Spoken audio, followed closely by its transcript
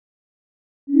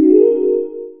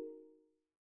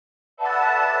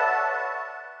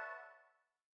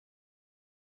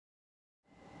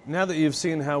Now that you've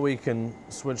seen how we can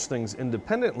switch things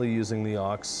independently using the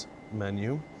aux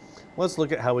menu, let's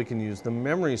look at how we can use the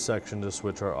memory section to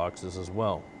switch our auxes as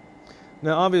well.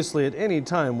 Now obviously at any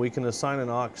time we can assign an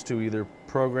aux to either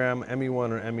program ME1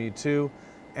 or ME2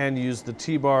 and use the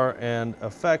T-bar and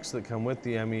effects that come with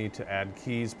the ME to add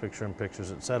keys,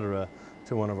 picture-in-pictures, etc.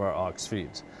 to one of our aux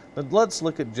feeds. But let's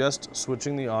look at just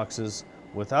switching the auxes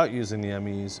without using the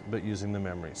MEs but using the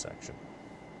memory section.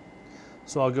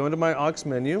 So I'll go into my aux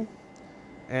menu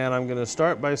and I'm going to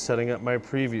start by setting up my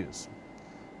previews.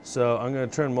 So I'm going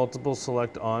to turn multiple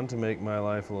select on to make my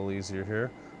life a little easier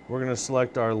here. We're going to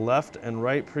select our left and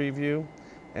right preview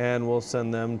and we'll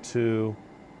send them to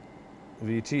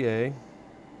VTA.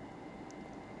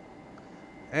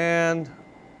 And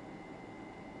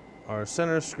our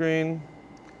center screen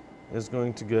is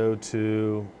going to go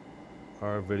to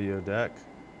our video deck.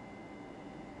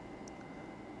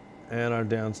 And our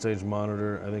downstage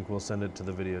monitor, I think we'll send it to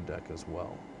the video deck as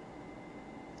well.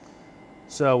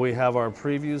 So we have our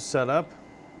previews set up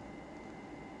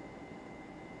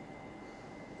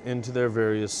into their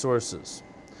various sources.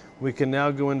 We can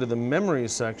now go into the memory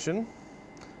section.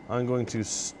 I'm going to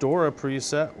store a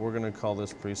preset. We're going to call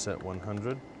this preset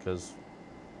 100 because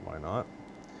why not?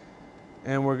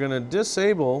 And we're going to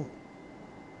disable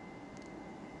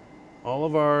all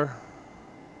of our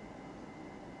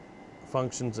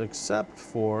functions except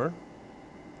for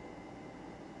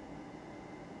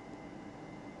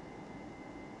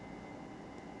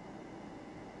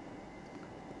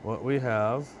what we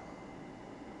have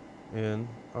in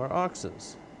our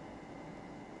auxes.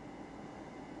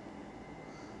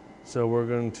 So we're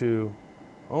going to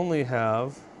only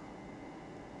have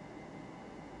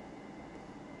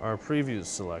our previews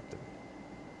selected.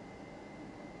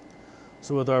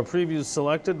 So with our previews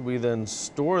selected, we then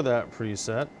store that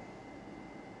preset.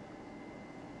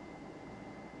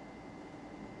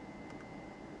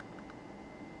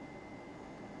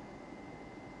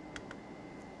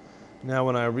 Now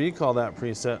when I recall that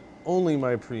preset, only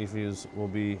my previews will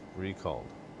be recalled.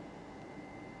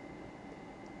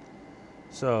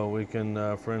 So we can,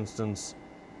 for instance,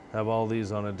 have all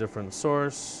these on a different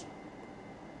source.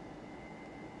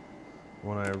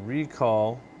 When I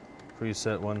recall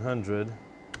preset 100,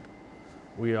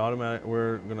 we're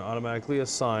going to automatically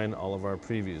assign all of our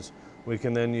previews. We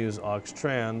can then use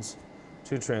aux-trans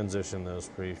to transition those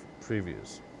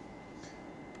previews.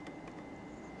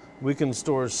 We can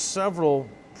store several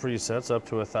presets, up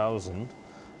to 1,000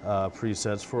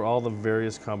 presets for all the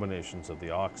various combinations of the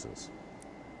auxes.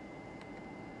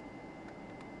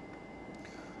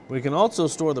 We can also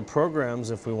store the programs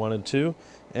if we wanted to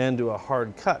and do a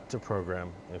hard cut to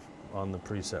program if on the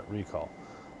preset recall.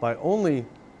 By only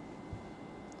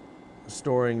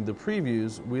storing the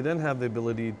previews, we then have the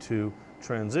ability to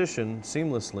transition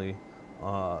seamlessly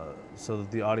so that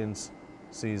the audience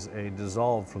sees a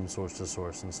dissolve from source to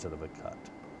source instead of a cut.